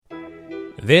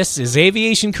This is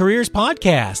Aviation Careers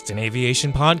Podcast, an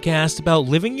aviation podcast about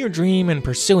living your dream and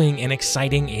pursuing an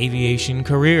exciting aviation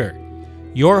career.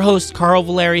 Your host, Carl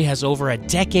Valeri, has over a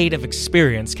decade of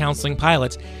experience counseling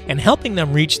pilots and helping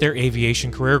them reach their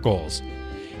aviation career goals.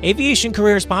 Aviation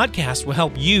Careers Podcast will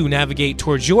help you navigate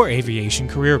towards your aviation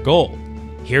career goal.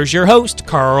 Here's your host,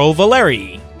 Carl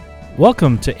Valeri.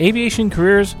 Welcome to Aviation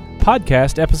Careers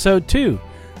Podcast Episode 2,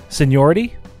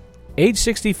 Seniority, Age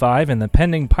 65 and the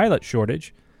Pending Pilot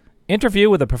Shortage, Interview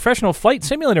with a Professional Flight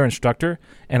Simulator Instructor,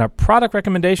 and a product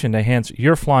recommendation to enhance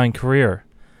your flying career.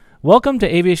 Welcome to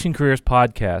Aviation Careers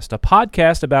Podcast, a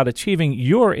podcast about achieving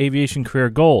your aviation career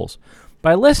goals.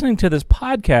 By listening to this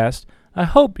podcast, I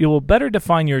hope you will better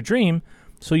define your dream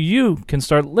so you can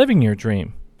start living your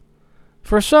dream.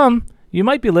 For some, you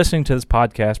might be listening to this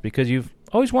podcast because you've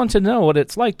always wanted to know what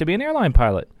it's like to be an airline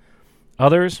pilot.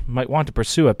 Others might want to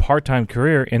pursue a part-time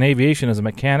career in aviation as a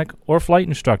mechanic or flight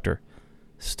instructor.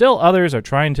 Still others are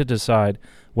trying to decide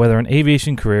whether an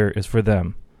aviation career is for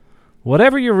them.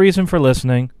 Whatever your reason for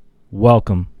listening,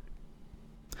 welcome.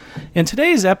 In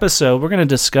today's episode, we're going to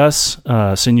discuss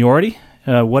seniority,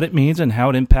 what it means and how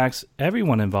it impacts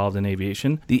everyone involved in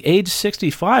aviation, the age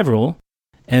 65 rule,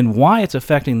 and why it's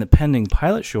affecting the pending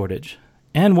pilot shortage,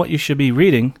 and what you should be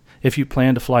reading if you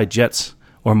plan to fly jets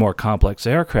or more complex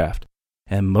aircraft.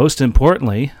 And most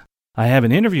importantly, I have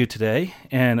an interview today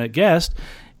and a guest,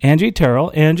 Angie Terrell.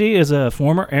 Angie is a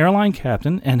former airline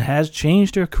captain and has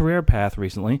changed her career path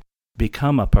recently,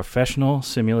 become a professional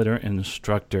simulator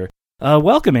instructor.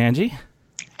 Welcome, Angie.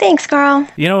 Thanks, Carl.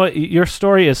 You know, your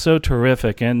story is so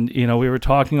terrific, and, you know, we were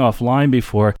talking offline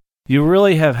before. You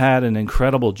really have had an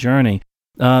incredible journey.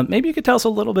 Maybe you could tell us a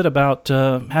little bit about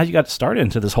how you got started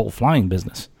into this whole flying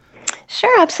business.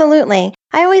 Sure, absolutely.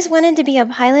 I always wanted to be a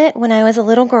pilot when I was a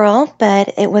little girl,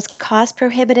 but it was cost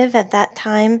prohibitive at that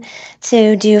time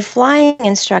to do flying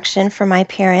instruction for my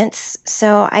parents.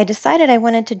 So I decided I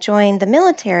wanted to join the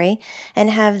military and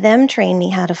have them train me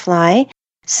how to fly.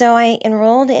 So I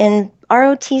enrolled in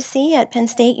ROTC at Penn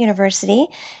State University,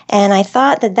 and I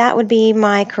thought that that would be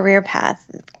my career path,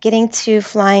 getting to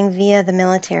flying via the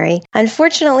military.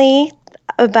 Unfortunately,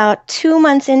 about 2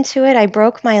 months into it, I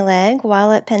broke my leg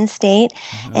while at Penn State,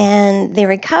 and the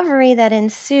recovery that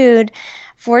ensued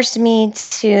forced me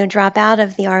to drop out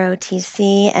of the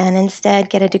ROTC and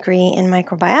instead get a degree in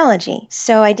microbiology.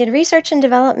 So I did research and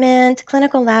development,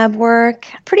 clinical lab work,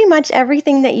 pretty much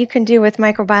everything that you can do with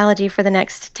microbiology for the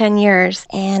next 10 years.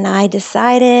 And I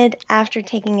decided after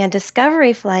taking a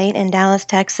discovery flight in Dallas,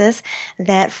 Texas,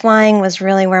 that flying was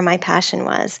really where my passion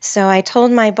was. So I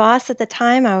told my boss at the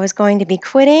time I was going to be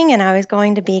quitting and I was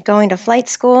going to be going to flight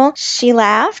school. She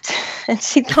laughed and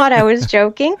she thought I was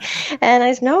joking. And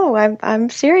I said, no,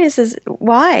 I'm serious. Is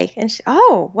why? And she,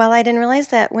 well, I didn't realize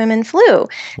that women flew.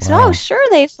 So, sure,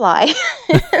 they fly.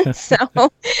 So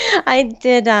I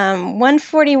did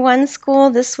 141 school.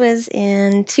 This was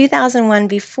in 2001,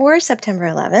 before September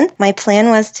 11th. My plan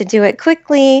was to do it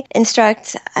quickly,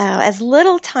 instruct as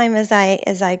little time as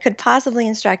I could possibly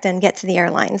instruct and get to the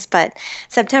airlines. But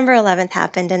September 11th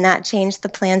happened, and that changed the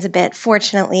plans a bit,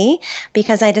 fortunately,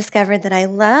 because I discovered that I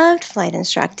loved flight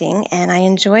instructing, and I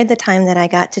enjoyed the time that I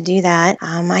got to do that.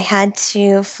 I had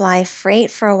to fly freight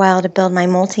for a while to build my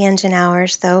multi-engine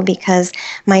hours, though, because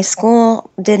my school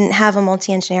didn't have a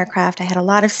multi-engine aircraft. I had a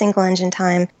lot of single-engine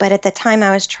time, but at the time I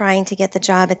was trying to get the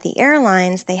job at the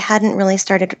airlines, they hadn't really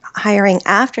started hiring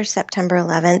after September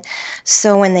 11th.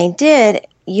 So when they did,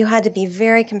 you had to be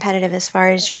very competitive as far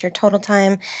as your total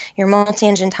time, your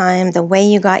multi-engine time, the way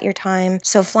you got your time.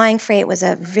 So flying freight was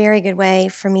a very good way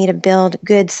for me to build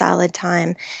good, solid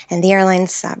time. And the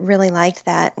airlines really liked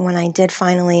that when I did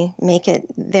finally make it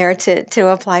there to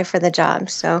apply for the job.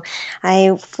 So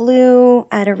I flew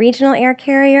at a regional air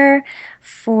carrier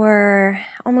for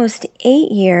almost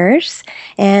 8 years.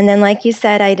 And then, like you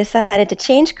said, I decided to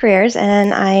change careers,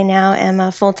 and I now am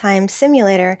a full-time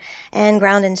simulator and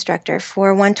ground instructor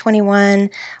for 121,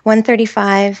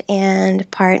 135, and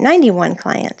Part 91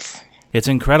 clients. It's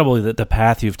incredible that the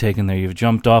path you've taken there. You've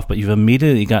jumped off, but you've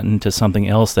immediately gotten into something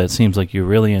else that seems like you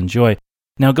really enjoy.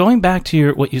 Now, going back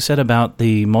to what you said about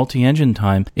the multi-engine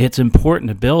time, it's important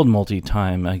to build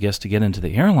multi-time, I guess, to get into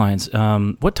the airlines.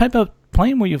 What type of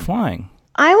plane were you flying?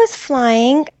 I was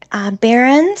flying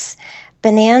Barons,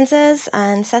 Bonanzas,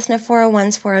 and Cessna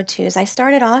 401s, 402s. I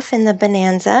started off in the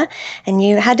Bonanza, and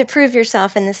you had to prove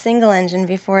yourself in the single engine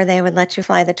before they would let you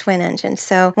fly the twin engine.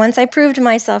 So once I proved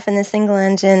myself in the single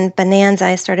engine Bonanza,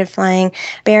 I started flying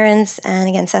Barons and,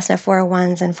 again, Cessna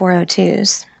 401s and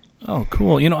 402s. Oh,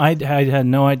 cool. I had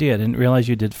no idea. I didn't realize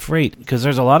you did freight, because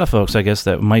there's a lot of folks, I guess,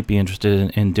 that might be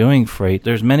interested in doing freight.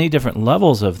 There's many different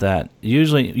levels of that.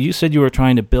 Usually, you said you were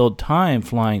trying to build time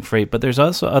flying freight, but there's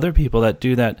also other people that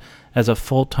do that as a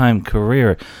full-time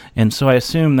career. And so I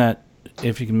assume that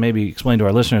if you can maybe explain to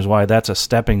our listeners why that's a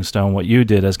stepping stone, what you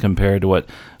did as compared to what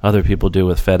other people do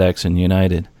with FedEx and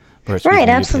United. Right,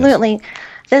 absolutely.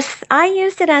 I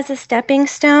used it as a stepping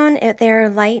stone. They're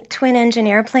light twin-engine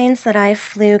airplanes that I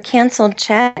flew canceled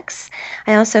checks.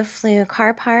 I also flew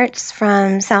car parts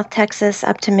from South Texas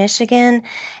up to Michigan,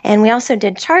 and we also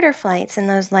did charter flights in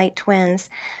those light twins.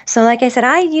 So like I said,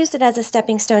 I used it as a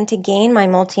stepping stone to gain my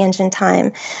multi-engine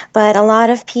time. But a lot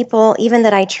of people, even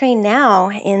that I train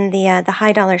now in the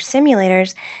high-dollar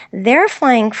simulators, they're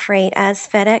flying freight as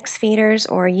FedEx feeders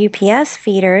or UPS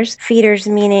feeders. Feeders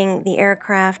meaning the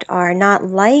aircraft are not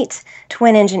light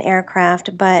twin-engine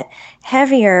aircraft, but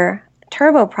heavier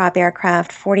turboprop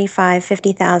aircraft,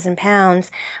 50,000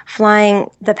 pounds, flying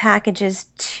the packages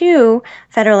to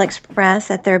Federal Express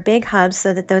at their big hubs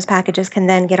so that those packages can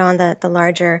then get on the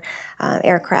larger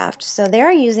aircraft. So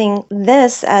they're using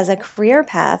this as a career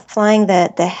path, flying the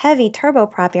heavy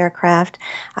turboprop aircraft,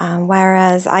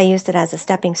 whereas I used it as a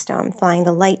stepping stone, flying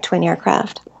the light twin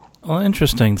aircraft. Well,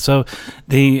 interesting. So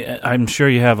I'm sure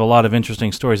you have a lot of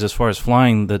interesting stories as far as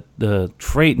flying the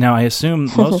freight. Now, I assume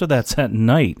most of that's at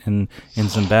night and in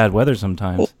some bad weather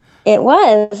sometimes. It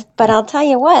was, but I'll tell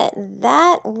you what,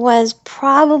 that was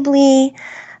probably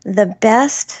the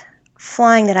best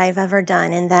flying that I've ever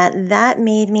done, and that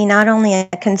made me not only a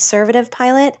conservative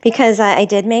pilot, because I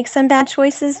did make some bad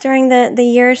choices during the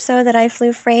year or so that I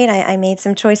flew freight. I made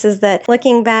some choices that,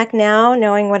 looking back now,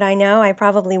 knowing what I know, I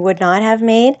probably would not have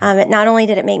made. Not only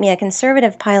did it make me a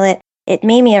conservative pilot, it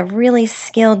made me a really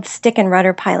skilled stick and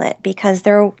rudder pilot, because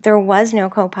there was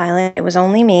no co-pilot. It was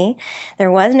only me.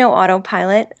 There was no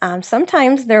autopilot.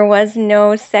 Sometimes there was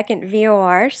no second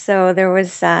VOR, so there was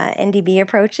NDB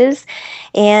approaches.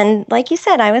 And like you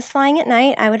said, I was flying at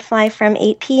night. I would fly from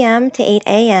 8 p.m. to 8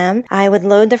 a.m. I would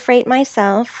load the freight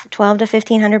myself, 12 to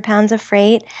 1,500 pounds of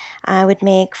freight. I would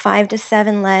make 5 to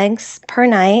 7 legs per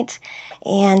night,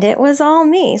 and it was all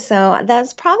me. So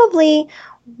that's probably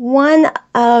one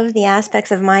of the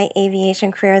aspects of my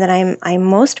aviation career that I'm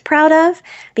most proud of,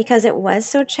 because it was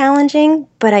so challenging,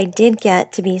 but I did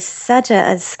get to be such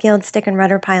a skilled stick and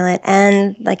rudder pilot,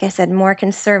 and like I said, more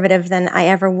conservative than I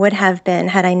ever would have been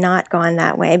had I not gone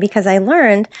that way, because I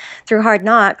learned through hard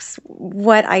knocks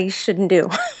what I shouldn't do.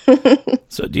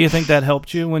 So do you think that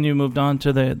helped you when you moved on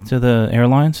to the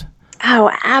airlines?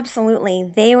 Oh,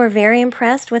 absolutely. They were very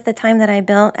impressed with the time that I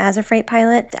built as a freight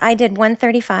pilot. I did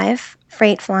 135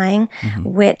 freight flying,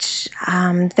 which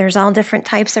there's all different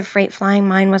types of freight flying.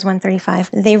 Mine was 135.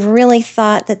 They really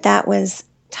thought that was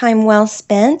time well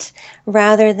spent,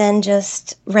 rather than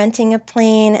just renting a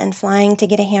plane and flying to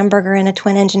get a hamburger in a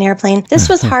twin-engine airplane. This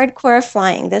was hardcore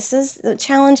flying. This is the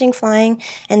challenging flying,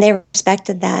 and they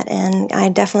respected that. And I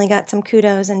definitely got some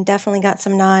kudos and definitely got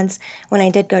some nods when I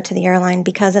did go to the airline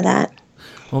because of that.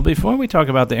 Well, before we talk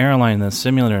about the airline and the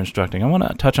simulator instructing, I want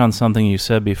to touch on something you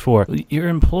said before. Your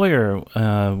employer,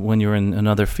 when you were in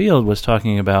another field, was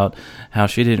talking about how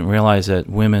she didn't realize that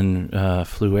women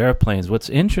flew airplanes. What's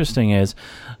interesting is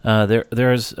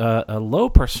there's a low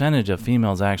percentage of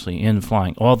females actually in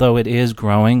flying, although it is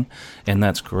growing, and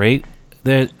that's great.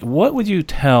 What would you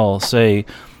tell, say,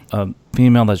 a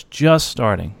female that's just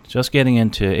getting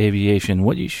into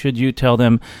aviation? Should you tell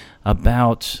them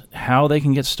about how they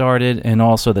can get started, and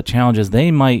also the challenges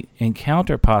they might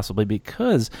encounter possibly,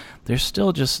 because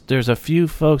there's a few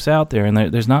folks out there, and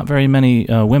there's not very many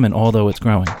women, although it's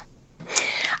growing?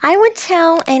 I would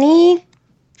tell any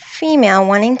female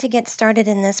wanting to get started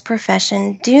in this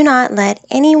profession, do not let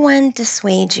anyone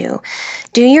dissuade you.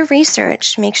 Do your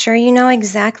research. Make sure you know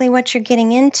exactly what you're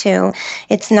getting into.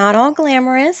 It's not all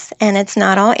glamorous, and it's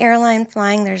not all airline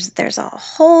flying. There's a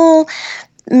whole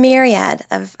myriad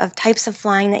of types of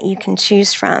flying that you can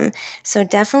choose from. So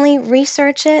definitely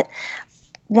research it.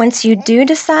 Once you do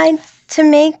decide to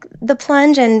make the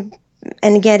plunge and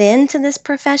get into this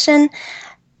profession,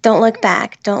 don't look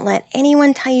back. Don't let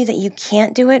anyone tell you that you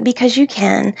can't do it, because you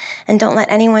can. And don't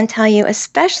let anyone tell you,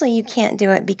 especially you can't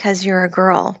do it because you're a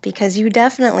girl, because you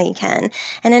definitely can.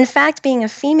 And in fact, being a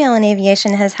female in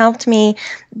aviation has helped me.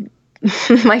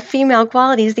 My female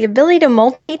qualities, the ability to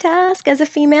multitask as a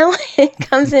female, it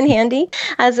comes in handy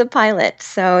as a pilot.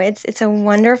 So it's a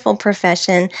wonderful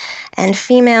profession, and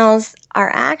females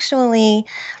are actually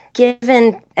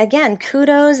given, again,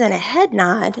 kudos and a head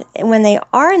nod when they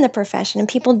are in the profession, and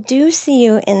people do see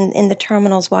you in the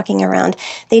terminals walking around.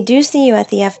 They do see you at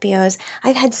the FBOs.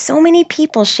 I've had so many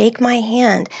people shake my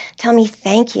hand, tell me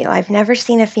thank you. I've never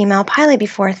seen a female pilot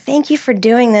before. Thank you for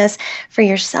doing this for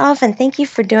yourself, and thank you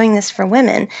for doing this for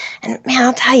women. And man,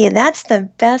 I'll tell you, that's the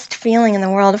best feeling in the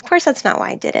world. Of course, that's not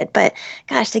why I did it, but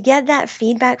gosh, to get that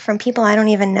feedback from people I don't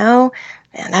even know,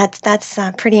 man, that's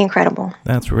pretty incredible.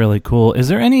 That's really cool. Is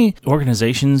there any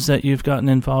organizations that you've gotten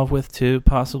involved with too,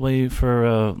 possibly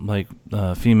for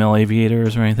female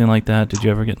aviators or anything like that? Did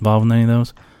you ever get involved in any of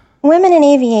those? Women in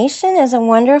Aviation is a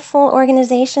wonderful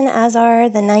organization, as are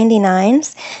the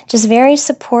 99s. Just very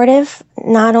supportive,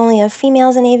 not only of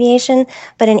females in aviation,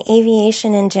 but in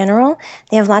aviation in general.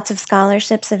 They have lots of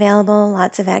scholarships available,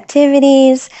 lots of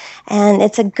activities, and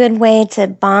it's a good way to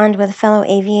bond with fellow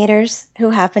aviators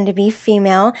who happen to be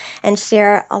female and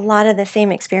share a lot of the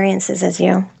same experiences as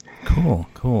you.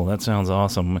 Cool. That sounds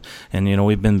awesome. And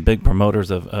we've been big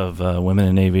promoters of women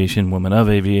in aviation, women of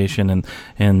aviation,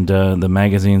 and the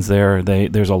magazines there.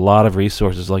 There's a lot of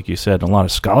resources, like you said, and a lot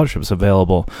of scholarships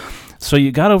available. So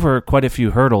you got over quite a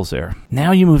few hurdles there.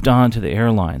 Now you moved on to the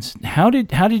airlines. How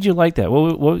did you like that?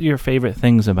 What were your favorite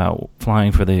things about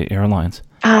flying for the airlines?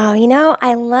 Oh,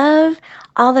 I love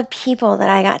all the people that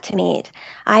I got to meet.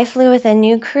 I flew with a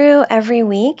new crew every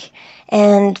week,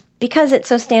 and because it's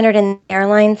so standard in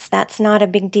airlines, that's not a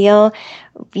big deal.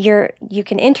 You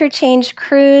can interchange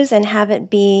crews and have it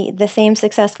be the same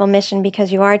successful mission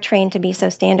because you are trained to be so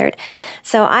standard.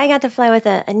 So I got to fly with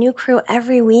a new crew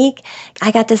every week.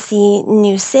 I got to see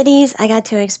new cities. I got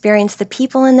to experience the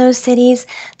people in those cities,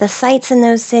 the sights in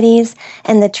those cities,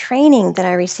 and the training that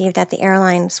I received at the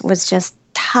airlines was just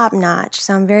top notch.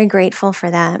 So I'm very grateful for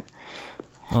that.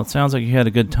 Well, it sounds like you had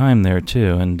a good time there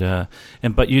too,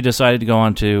 but you decided to go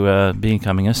on to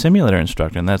becoming a simulator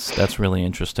instructor, and that's really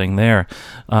interesting. There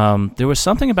was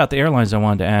something about the airlines I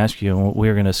wanted to ask you, and what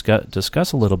we're going to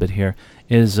discuss a little bit here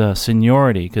is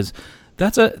seniority, because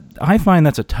I find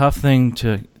that's a tough thing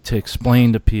to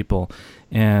explain to people,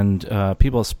 and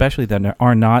people especially that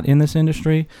are not in this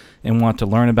industry and want to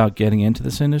learn about getting into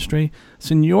this industry.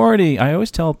 Seniority, I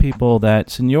always tell people that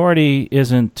seniority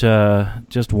isn't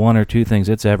just one or two things,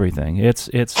 it's everything. It's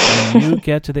when you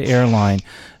get to the airline,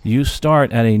 you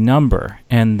start at a number,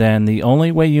 and then the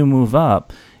only way you move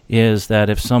up is that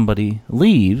if somebody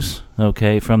leaves,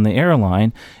 from the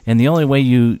airline, and the only way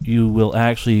you will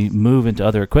actually move into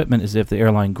other equipment is if the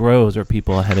airline grows or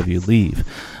people ahead of you leave.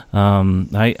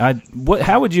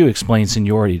 How would you explain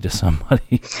seniority to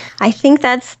somebody? I think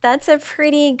that's a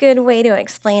pretty good way to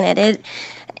explain it.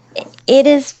 It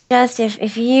is just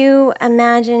if you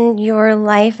imagine your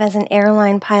life as an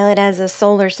airline pilot as a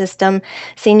solar system,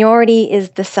 seniority is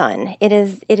the sun. It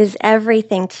is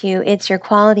everything to you. It's your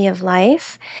quality of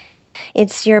life.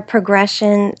 It's your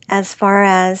progression as far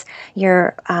as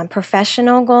your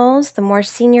professional goals. The more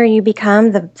senior you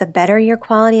become, the better your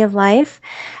quality of life.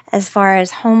 As far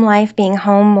as home life, being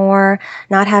home more,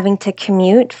 not having to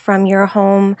commute from your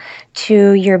home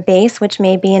to your base, which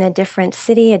may be in a different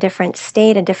city, a different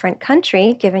state, a different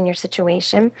country, given your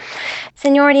situation.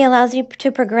 Seniority allows you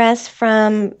to progress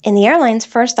from, in the airlines,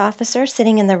 first officer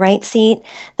sitting in the right seat,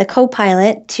 the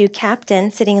co-pilot, to captain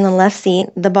sitting in the left seat,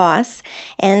 the boss.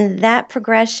 And that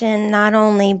progression not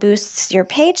only boosts your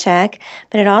paycheck,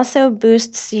 but it also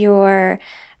boosts your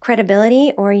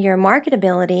credibility or your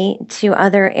marketability to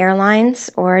other airlines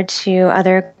or to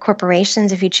other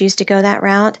corporations if you choose to go that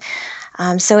route.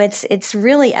 So it's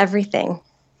really everything.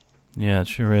 Yeah, it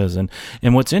sure is. And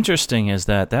what's interesting is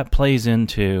that plays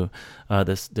into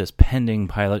this pending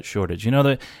pilot shortage.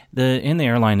 In the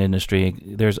airline industry,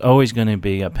 there's always going to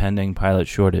be a pending pilot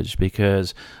shortage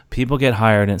because people get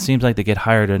hired, and it seems like they get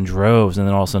hired in droves, and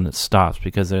then all of a sudden it stops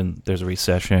because then there's a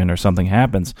recession or something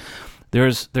happens.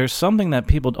 There's something that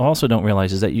people also don't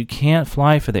realize is that you can't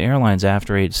fly for the airlines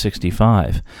after age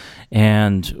 65.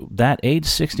 And that age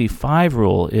 65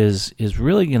 rule is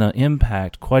really going to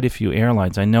impact quite a few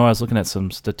airlines. I know I was looking at some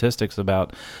statistics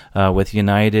about with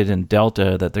United and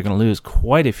Delta that they're going to lose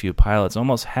quite a few pilots,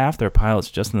 almost half their pilots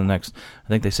just in the next, I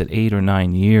think they said 8 or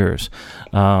 9 years.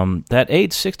 That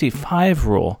age 65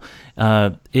 rule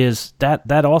is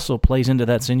that also plays into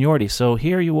that seniority. So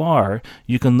here you are,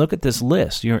 you can look at this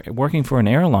list. You're working for an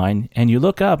airline, and you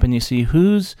look up and you see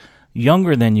who's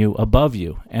younger than you above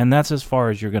you, and that's as far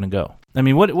as you're going to go. I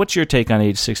mean, what's your take on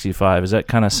age 65? Is that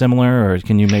kind of similar, or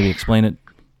can you maybe explain it?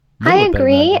 I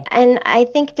agree, and I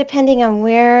think depending on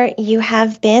where you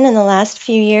have been in the last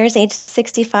few years, age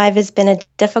 65 has been a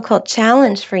difficult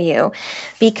challenge for you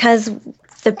because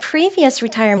The previous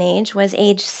retirement age was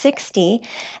age 60,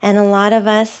 and a lot of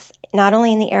us, not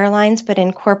only in the airlines, but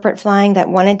in corporate flying that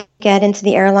wanted to get into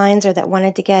the airlines or that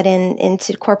wanted to get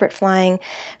into corporate flying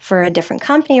for a different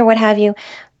company or what have you,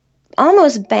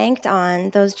 almost banked on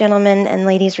those gentlemen and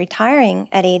ladies retiring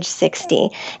at age 60.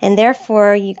 And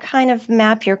therefore, you kind of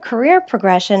map your career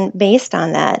progression based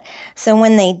on that. So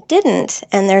when they didn't,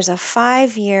 and there's a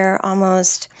 5-year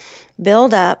almost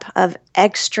buildup of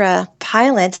extra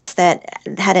pilots that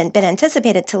hadn't been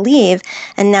anticipated to leave,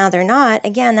 and now they're not,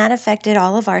 again, that affected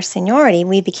all of our seniority.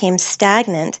 We became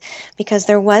stagnant because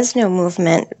there was no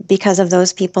movement because of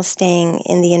those people staying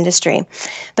in the industry.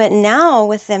 But now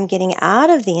with them getting out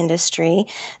of the industry,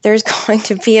 there's going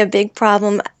to be a big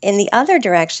problem in the other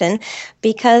direction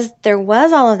because there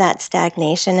was all of that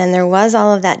stagnation and there was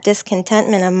all of that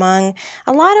discontentment among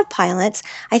a lot of pilots.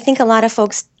 I think a lot of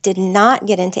folks did not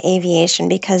get into aviation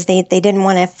because they didn't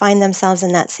want to find themselves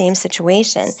in that same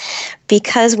situation.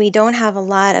 Because we don't have a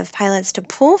lot of pilots to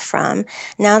pull from,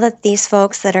 now that these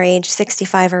folks that are age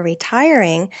 65 are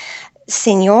retiring,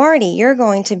 seniority, you're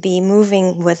going to be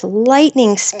moving with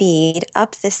lightning speed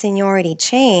up the seniority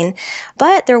chain,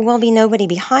 but there will be nobody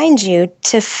behind you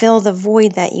to fill the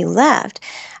void that you left.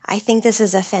 I think this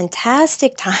is a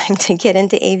fantastic time to get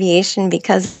into aviation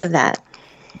because of that.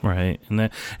 Right.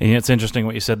 And it's interesting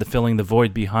what you said, the filling the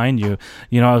void behind you.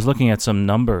 You know, I was looking at some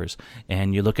numbers,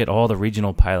 and you look at all the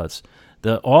regional pilots.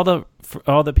 All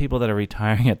the people that are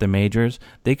retiring at the majors,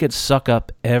 they could suck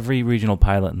up every regional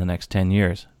pilot in the next 10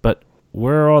 years. But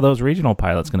where are all those regional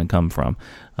pilots going to come from?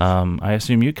 I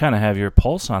assume you kind of have your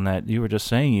pulse on that. You were just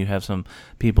saying you have some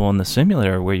people in the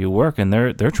simulator where you work, and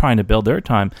they're trying to build their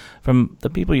time. From the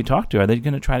people you talk to, are they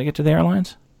going to try to get to the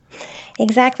airlines?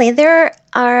 Exactly. There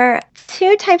are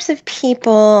two types of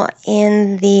people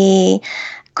in the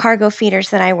cargo feeders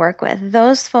that I work with.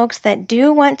 Those folks that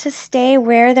do want to stay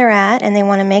where they're at and they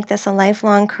want to make this a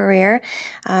lifelong career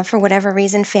for whatever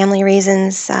reason, family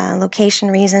reasons,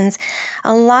 location reasons.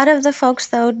 A lot of the folks,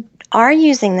 though, are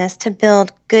using this to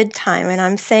build good time. And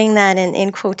I'm saying that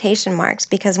in quotation marks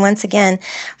because, once again,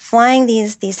 flying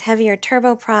these heavier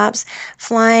turboprops,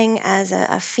 flying as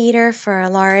a feeder for a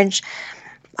large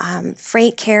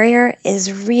freight carrier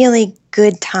is really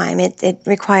good time. It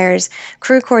requires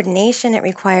crew coordination. It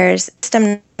requires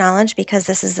system knowledge because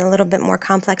this is a little bit more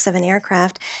complex of an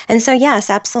aircraft. And so,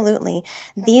 yes, absolutely.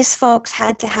 These folks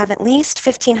had to have at least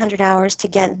 1,500 hours to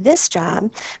get this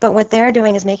job, but what they're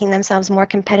doing is making themselves more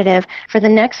competitive for the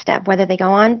next step, whether they go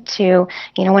on to,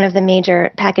 one of the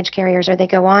major package carriers or they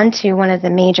go on to one of the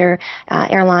major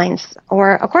airlines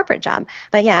or a corporate job.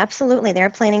 But yeah, absolutely. They're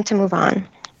planning to move on.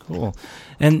 Cool.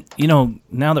 And,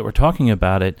 now that we're talking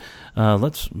about it,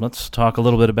 let's talk a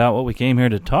little bit about what we came here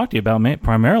to talk to you about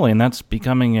primarily, and that's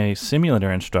becoming a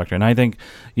simulator instructor. And I think,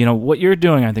 what you're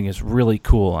doing, I think, is really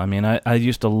cool. I mean, I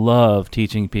used to love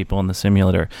teaching people in the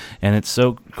simulator, and it's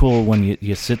so cool when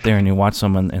you sit there and you watch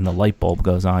someone and the light bulb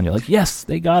goes on. You're like, yes,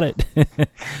 they got it.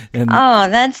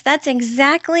 That's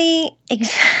exactly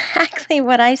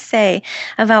what I say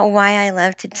about why I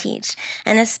love to teach.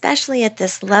 And especially at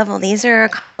this level, these are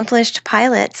accomplished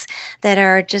pilots that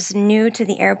are just new to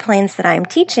the airplanes that I'm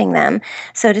teaching them.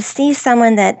 So to see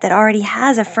someone that already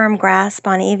has a firm grasp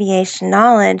on aviation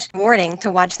knowledge, rewarding to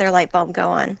watch their light bulb go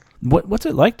on. What's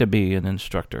it like to be an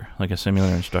instructor, like a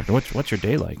simulator instructor? What's your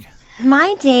day like?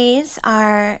 My days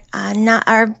are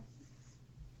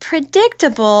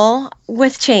predictable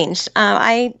with change.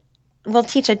 I will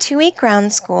teach a 2-week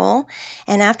ground school,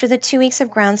 and after the 2 weeks of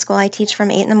ground school, I teach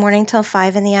from 8 in the morning till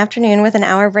 5 in the afternoon with an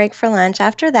hour break for lunch.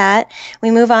 After that,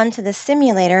 we move on to the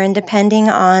simulator, and depending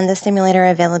on the simulator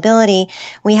availability,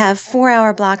 we have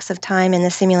 4-hour blocks of time in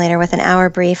the simulator with an hour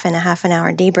brief and a half an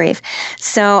hour debrief.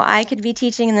 So I could be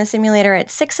teaching in the simulator at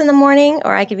 6 in the morning,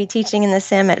 or I could be teaching in the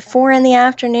sim at 4 in the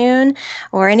afternoon,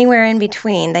 or anywhere in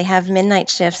between. They have midnight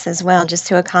shifts as well, just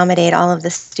to accommodate all of the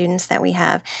students that we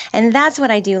have. And that's what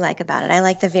I do like about it. I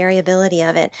like the variability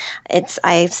of it.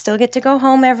 I still get to go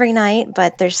home every night,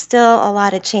 but there's still a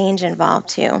lot of change involved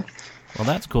too. Well,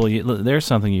 that's cool. There's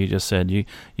something you just said. You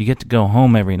get to go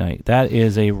home every night. That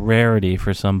is a rarity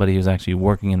for somebody who's actually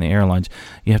working in the airlines.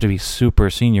 You have to be super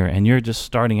senior, and you're just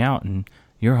starting out, and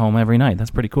you're home every night.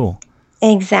 That's pretty cool.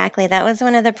 Exactly. That was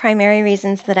one of the primary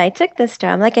reasons that I took this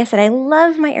job. Like I said, I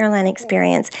love my airline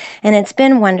experience, and it's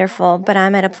been wonderful, but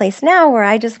I'm at a place now where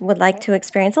I just would like to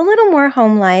experience a little more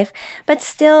home life, but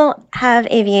still have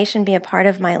aviation be a part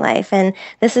of my life, and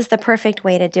this is the perfect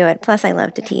way to do it. Plus, I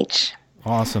love to teach.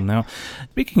 Awesome. Now,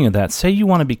 speaking of that, say you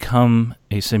want to become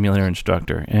a simulator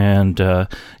instructor, and I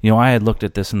had looked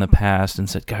at this in the past and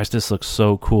said, "Gosh, this looks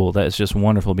so cool. That is just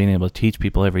wonderful being able to teach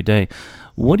people every day."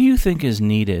 What do you think is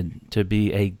needed to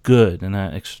be a good, and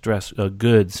I stress a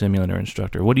good simulator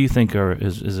instructor? What do you think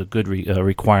is a good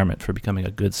requirement for becoming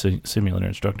a good simulator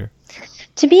instructor?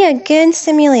 To be a good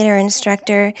simulator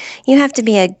instructor, you have to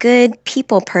be a good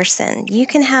people person. You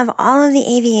can have all of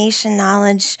the aviation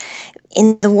knowledge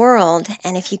in the world,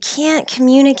 and if you can't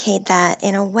communicate that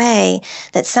in a way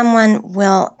that someone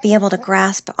will be able to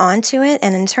grasp onto it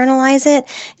and internalize it,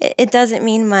 it doesn't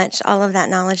mean much, all of that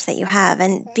knowledge that you have.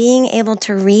 And being able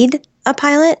to read a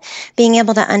pilot, being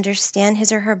able to understand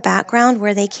his or her background,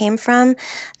 where they came from,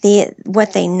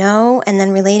 what they know, and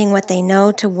then relating what they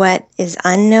know to what is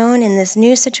unknown in this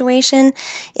new situation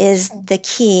is the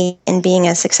key in being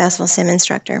a successful sim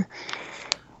instructor.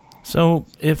 So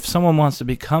if someone wants to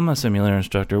become a simulator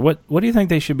instructor, what do you think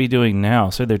they should be doing now?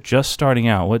 So they're just starting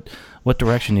out. What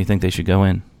direction do you think they should go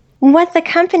in? What the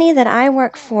company that I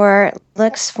work for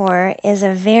looks for is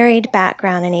a varied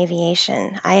background in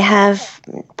aviation. I have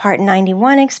Part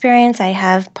 91 experience. I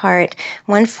have Part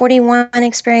 141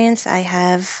 experience. I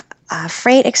have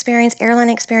freight experience, airline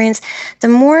experience. The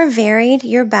more varied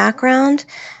your background,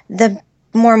 the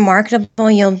more marketable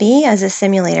you'll be as a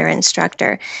simulator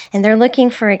instructor. And they're looking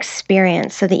for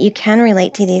experience so that you can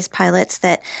relate to these pilots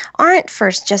that aren't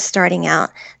first just starting out.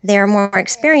 They're more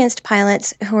experienced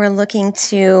pilots who are looking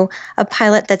to a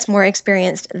pilot that's more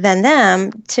experienced than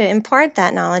them to impart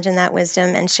that knowledge and that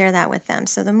wisdom and share that with them.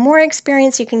 So the more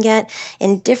experience you can get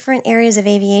in different areas of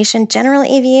aviation, general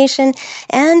aviation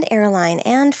and airline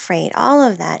and freight, all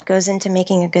of that goes into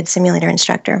making a good simulator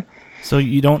instructor. So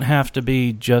you don't have to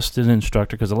be just an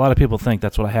instructor, because a lot of people think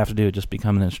that's what I have to do, just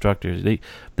become an instructor.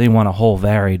 They want a whole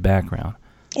varied background.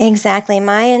 Exactly.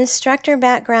 My instructor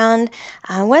background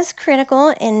was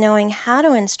critical in knowing how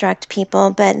to instruct people,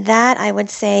 but that I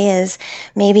would say is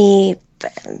maybe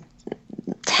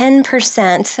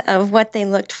 10% of what they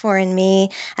looked for in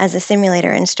me as a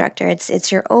simulator instructor.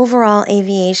 It's your overall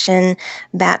aviation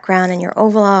background and your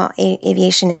overall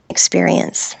aviation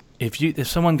experience. If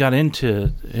someone got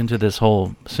into this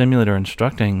whole simulator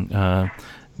instructing,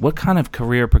 what kind of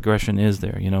career progression is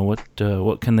there?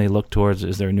 What can they look towards?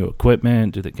 Is there new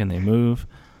equipment? Can they move?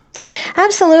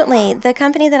 Absolutely. The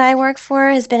company that I work for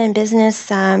has been in business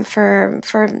for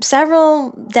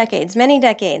several decades, many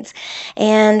decades.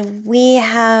 And we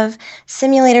have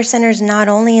simulator centers not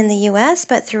only in the U.S.,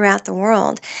 but throughout the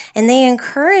world. And they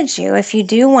encourage you, if you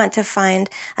do want to find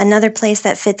another place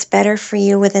that fits better for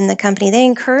you within the company, they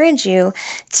encourage you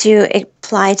to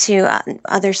apply to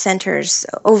other centers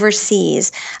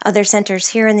overseas, other centers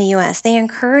here in the U.S. They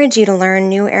encourage you to learn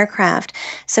new aircraft.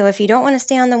 So if you don't want to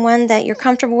stay on the one that you're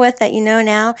comfortable with, that you know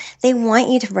now, they want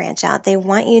you to branch out. They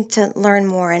want you to learn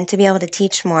more and to be able to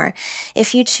teach more.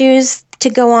 If you choose to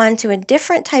go on to a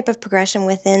different type of progression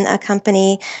within a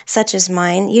company such as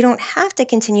mine, you don't have to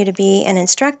continue to be an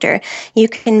instructor. You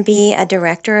can be a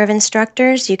director of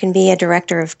instructors. You can be a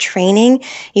director of training.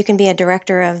 You can be a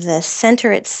director of the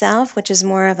center itself, which is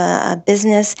more of a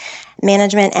business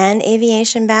management and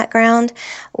aviation background.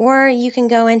 Or you can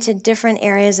go into different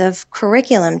areas of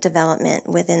curriculum development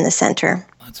within the center.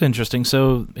 That's interesting.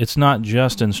 So it's not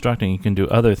just instructing. You can do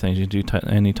other things. You can do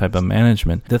any type of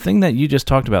management. The thing that you just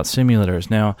talked about, simulators.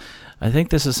 Now, I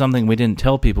think this is something we didn't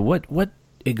tell people. What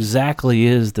exactly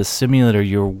is the simulator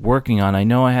you're working on? I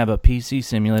know I have a PC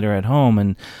simulator at home,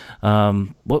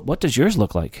 and what does yours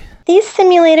look like? These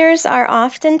simulators are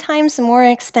oftentimes more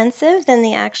expensive than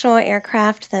the actual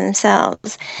aircraft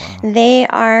themselves. Wow. They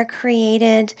are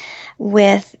created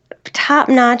with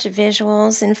top-notch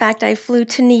visuals. In fact, I flew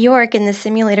to New York in the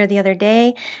simulator the other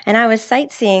day, and I was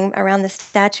sightseeing around the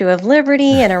Statue of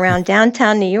Liberty and around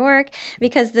downtown New York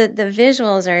because the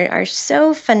visuals are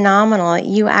so phenomenal.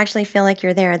 You actually feel like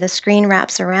you're there. The screen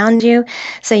wraps around you,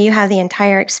 so you have the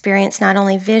entire experience, not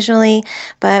only visually,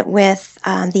 but with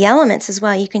the elements as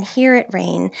well. You can hear it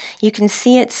rain. You can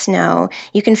see it snow.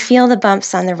 You can feel the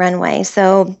bumps on the runway.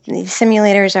 So these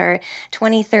simulators are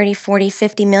 $20, $30, $40,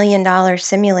 $50 million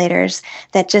simulators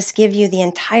that just give you the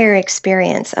entire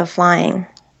experience of flying.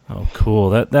 Oh,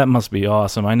 cool. That must be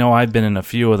awesome. I know I've been in a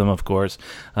few of them, of course,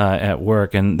 at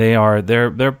work, and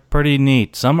they're pretty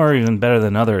neat. Some are even better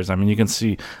than others. I mean, you can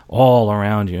see all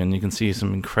around you, and you can see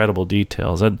some incredible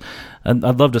details. I'd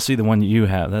love to see the one you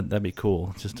have. That'd be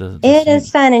cool. It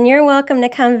is fun, and you're welcome to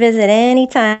come visit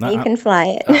anytime. You can fly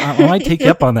it. I might take you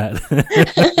up on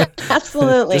that.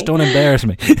 Absolutely. Just don't embarrass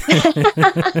me.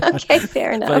 Okay,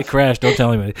 fair enough. If I crash, don't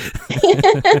tell anybody.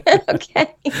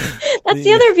 Okay. That's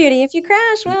the other beauty. If you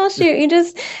crash, well, shoot, you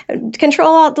just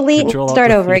Control-Alt-Delete and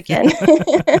start over again.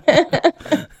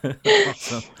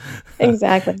 Awesome.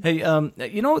 Exactly. Hey,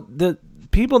 the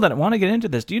people that want to get into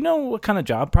this, do you know what kind of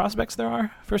job prospects there are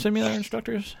for simulator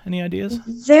instructors? Any ideas?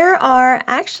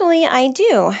 I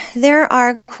do. There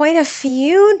are quite a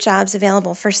few jobs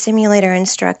available for simulator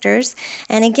instructors.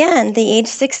 And again, the age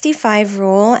 65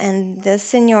 rule and the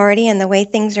seniority and the way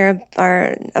things are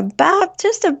about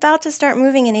to start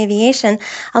moving in aviation,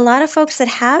 a lot of folks that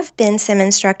have been sim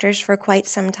instructors for quite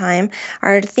some time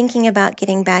are thinking about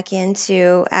getting back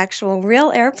into actual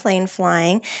real airplane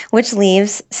flying, which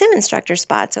leaves sim instructor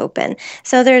spots open.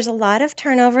 So there's a lot of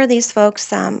turnover. These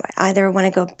folks either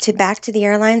want to go back to the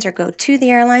airlines or go to the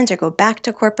airlines or go back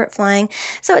to corporate flying.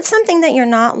 So it's something that you're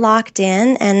not locked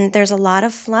in, and there's a lot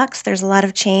of flux, there's a lot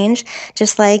of change,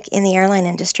 just like in the airline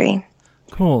industry.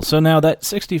 Cool. So now that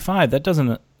 65, that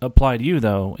doesn't apply to you,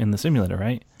 though, in the simulator,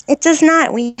 right? It does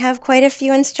not. We have quite a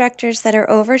few instructors that are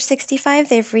over 65.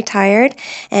 They've retired,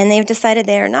 and they've decided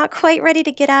they are not quite ready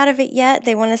to get out of it yet.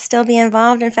 They want to still be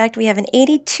involved. In fact, we have an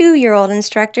 82-year-old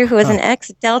instructor who is an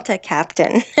ex-Delta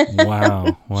captain.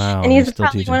 Wow. And he's still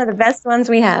probably teaching. one of the best ones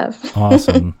we have.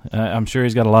 Awesome. I'm sure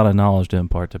he's got a lot of knowledge to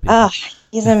impart to people. Oh,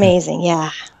 he's amazing,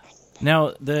 yeah.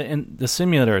 Now, the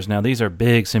simulators, now these are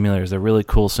big simulators. They're really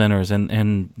cool centers,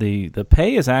 and the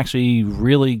pay is actually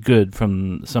really good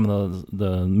from some of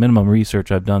the minimum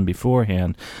research I've done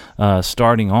beforehand,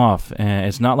 starting off. And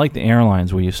it's not like the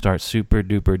airlines where you start super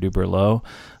duper duper low.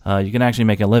 You can actually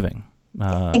make a living.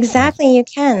 Exactly, you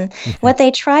can. What they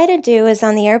try to do is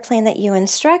on the airplane that you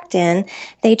instruct in,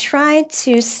 they try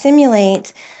to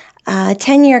simulate a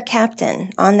 10-year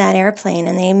captain on that airplane,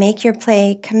 and they make your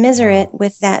pay commiserate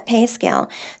with that pay scale.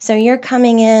 So you're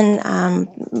coming in,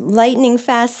 lightning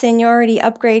fast seniority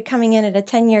upgrade coming in at a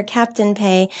 10-year captain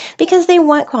pay because they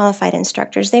want qualified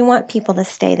instructors. They want people to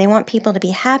stay. They want people to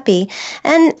be happy.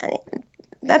 And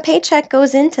a paycheck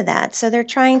goes into that. So they're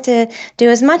trying to do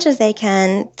as much as they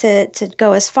can to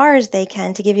go as far as they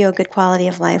can to give you a good quality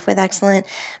of life with excellent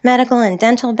medical and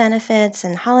dental benefits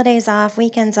and holidays off,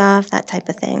 weekends off, that type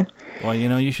of thing. Well,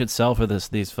 you should sell for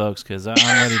these folks, because I'm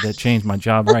ready to change my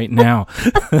job right now.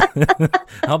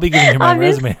 I'll be giving you my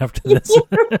resume after this.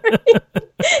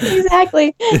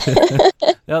 Exactly.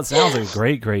 That sounds like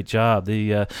a great job.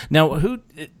 Now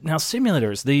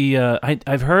simulators.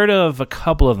 I've heard of a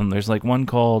couple of them. There's like one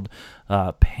called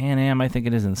Pan Am, I think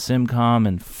it is, in SimCom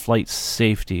and Flight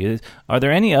Safety. Are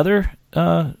there any other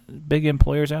big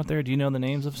employers out there? Do you know the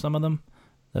names of some of them?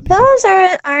 Those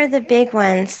are the big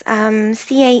ones.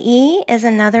 CAE is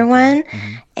another one,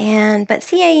 but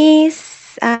CAE,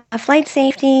 Flight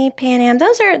Safety, Pan Am,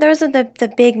 those are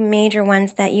the big major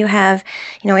ones that you have,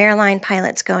 airline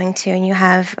pilots going to, and you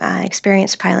have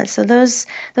experienced pilots. So there's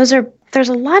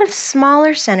a lot of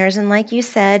smaller centers, and like you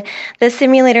said, the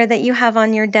simulator that you have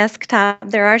on your desktop,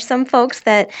 there are some folks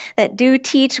that do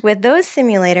teach with those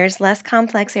simulators, less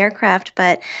complex aircraft,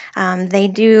 but they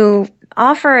do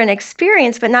offer an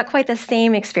experience, but not quite the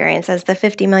same experience as the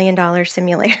 $50 million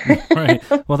simulator. Right.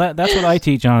 Well, that's what I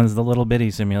teach on, is the little bitty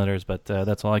simulators, but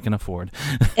that's all I can afford.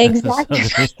 Exactly.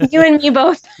 You and me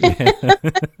both. Yeah.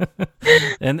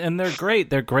 And they're great.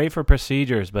 They're great for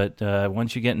procedures, but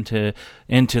once you get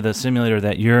into the simulator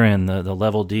that you're in, the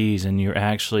level Ds, and you're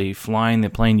actually flying the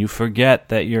plane, you forget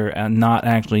that you're not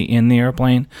actually in the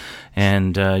airplane,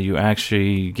 and you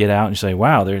actually get out and you say,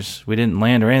 wow, we didn't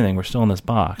land or anything. We're still in this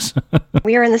box.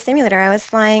 We were in the simulator. I was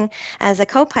flying as a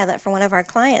co-pilot for one of our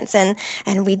clients, and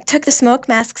we took the smoke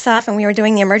masks off, and we were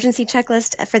doing the emergency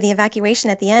checklist for the evacuation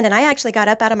at the end, and I actually got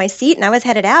up out of my seat, and I was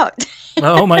headed out.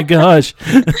 Oh, my gosh.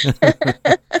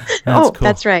 Cool.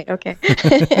 That's right. Okay.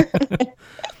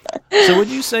 So would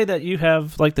you say that you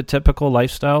have like the typical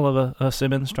lifestyle of a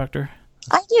sim instructor?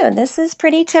 I do. This is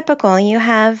pretty typical. You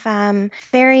have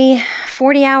very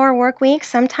 40-hour work weeks,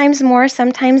 sometimes more,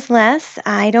 sometimes less.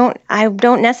 I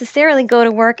don't necessarily go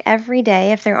to work every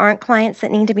day. If there aren't clients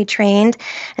that need to be trained,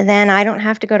 then I don't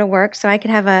have to go to work. So I could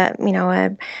have a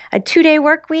 2-day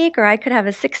work week, or I could have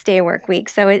a 6-day work week.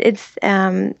 So it's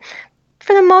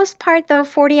for the most part, though,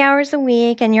 40 hours a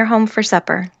week, and you're home for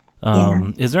supper.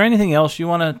 Is there anything else you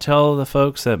want to tell the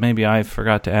folks that maybe I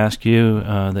forgot to ask you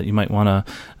that you might want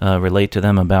to relate to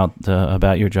them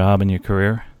about your job and your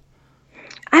career?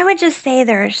 I would just say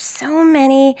there are so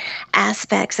many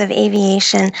aspects of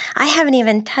aviation. I haven't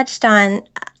even touched on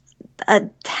a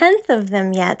tenth of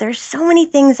them yet. There's so many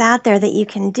things out there that you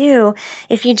can do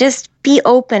if you just be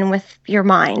open with your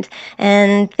mind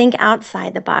and think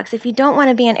outside the box. If you don't want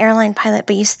to be an airline pilot,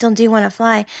 but you still do want to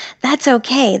fly, that's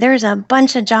okay. There's a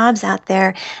bunch of jobs out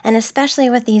there. And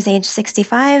especially with these age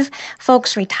 65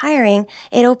 folks retiring,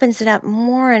 it opens it up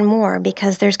more and more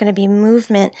because there's going to be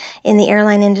movement in the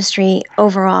airline industry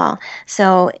overall.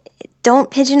 So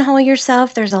don't pigeonhole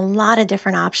yourself. There's a lot of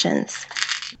different options.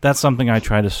 That's something I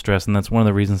try to stress, and that's one of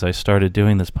the reasons I started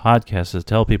doing this podcast, is to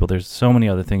tell people there's so many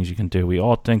other things you can do. We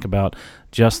all think about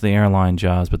just the airline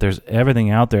jobs, but there's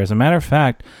everything out there. As a matter of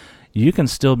fact, you can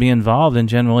still be involved in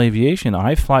general aviation.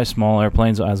 I fly small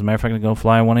airplanes. As a matter of fact, I'm going to go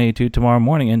fly a 182 tomorrow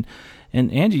morning.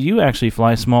 And Angie, you actually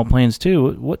fly small planes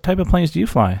too. What type of planes do you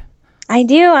fly? I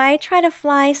do. I try to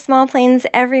fly small planes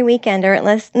every weekend, or at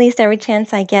least every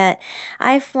chance I get.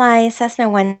 I fly Cessna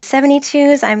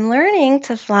 172s. I'm learning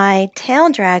to fly tail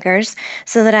draggers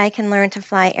so that I can learn to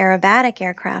fly aerobatic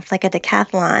aircraft like a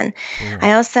decathlon.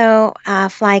 I also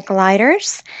fly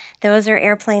gliders. Those are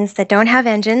airplanes that don't have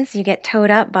engines. You get towed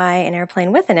up by an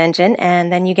airplane with an engine,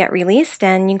 and then you get released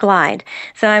and you glide.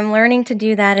 So I'm learning to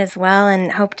do that as well,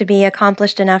 and hope to be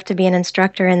accomplished enough to be an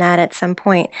instructor in that at some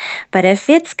point. But if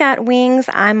it's got wings,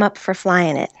 I'm up for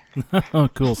flying it. Oh,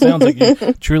 cool. Sounds like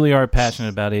you truly are passionate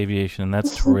about aviation, and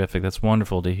that's terrific. That's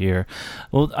wonderful to hear.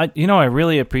 Well, I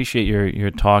really appreciate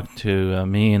your talk to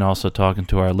me and also talking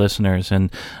to our listeners, and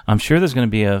I'm sure there's going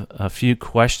to be a few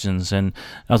questions, and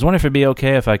I was wondering if it'd be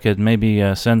okay if I could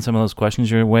maybe send some of those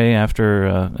questions your way after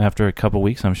a couple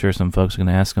weeks. I'm sure some folks are going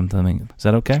to ask them something. Is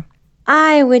that okay?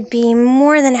 I would be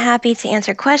more than happy to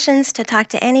answer questions, to talk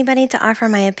to anybody, to offer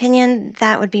my opinion.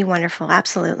 That would be wonderful.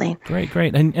 Absolutely.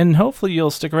 Great. And hopefully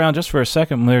you'll stick around just for a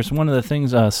second. There's one of the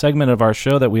things, segment of our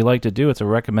show that we like to do. It's a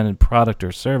recommended product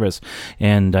or service,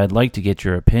 and I'd like to get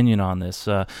your opinion on this.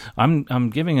 I'm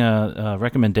giving a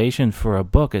recommendation for a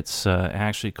book. It's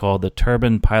actually called The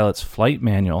Turbine Pilot's Flight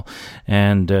Manual,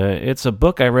 and it's a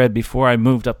book I read before I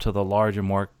moved up to the larger,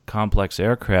 more complex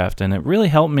aircraft, and it really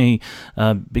helped me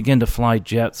begin to fly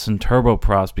jets and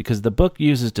turboprops, because the book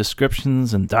uses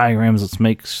descriptions and diagrams that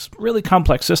makes really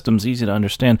complex systems easy to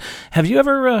understand. Have you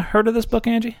ever heard of this book,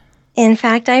 Angie? In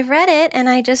fact, I've read it, and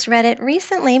I just read it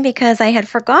recently because I had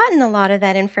forgotten a lot of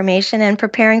that information, and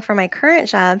preparing for my current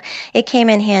job, it came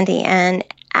in handy, and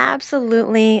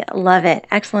absolutely love it.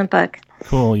 Excellent book.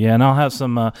 Cool, yeah, and I'll have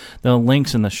some the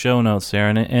links in the show notes there.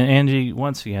 And Angie,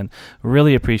 once again,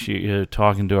 really appreciate you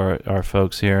talking to our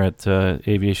folks here at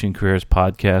Aviation Careers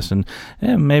Podcast,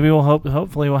 and maybe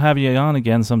hopefully we'll have you on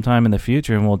again sometime in the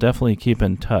future, and we'll definitely keep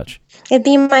in touch. It'd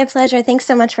be my pleasure. Thanks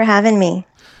so much for having me.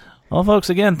 Well, folks,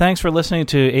 again, thanks for listening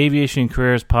to Aviation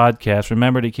Careers Podcast.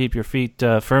 Remember to keep your feet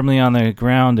firmly on the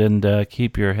ground and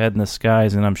keep your head in the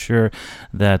skies. And I'm sure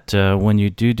that when you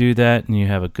do that and you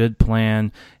have a good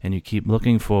plan and you keep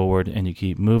looking forward and you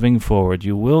keep moving forward,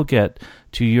 you will get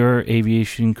to your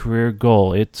aviation career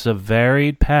goal. It's a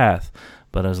varied path,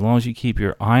 but as long as you keep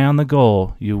your eye on the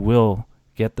goal, you will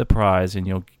get the prize and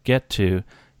you'll get to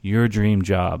your dream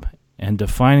job. And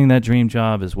defining that dream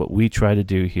job is what we try to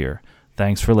do here.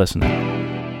 Thanks for listening.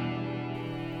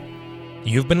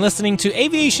 You've been listening to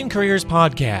Aviation Careers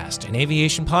Podcast, an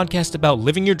aviation podcast about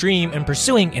living your dream and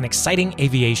pursuing an exciting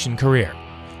aviation career.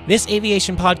 This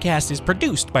aviation podcast is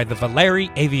produced by the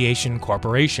Valeri Aviation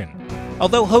Corporation.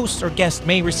 Although hosts or guests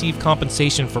may receive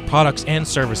compensation for products and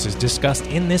services discussed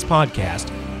in this podcast,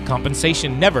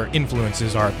 compensation never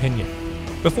influences our opinion.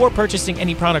 Before purchasing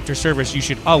any product or service, you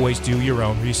should always do your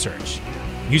own research.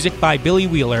 Music by Billy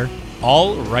Wheeler.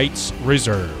 All rights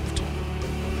reserved.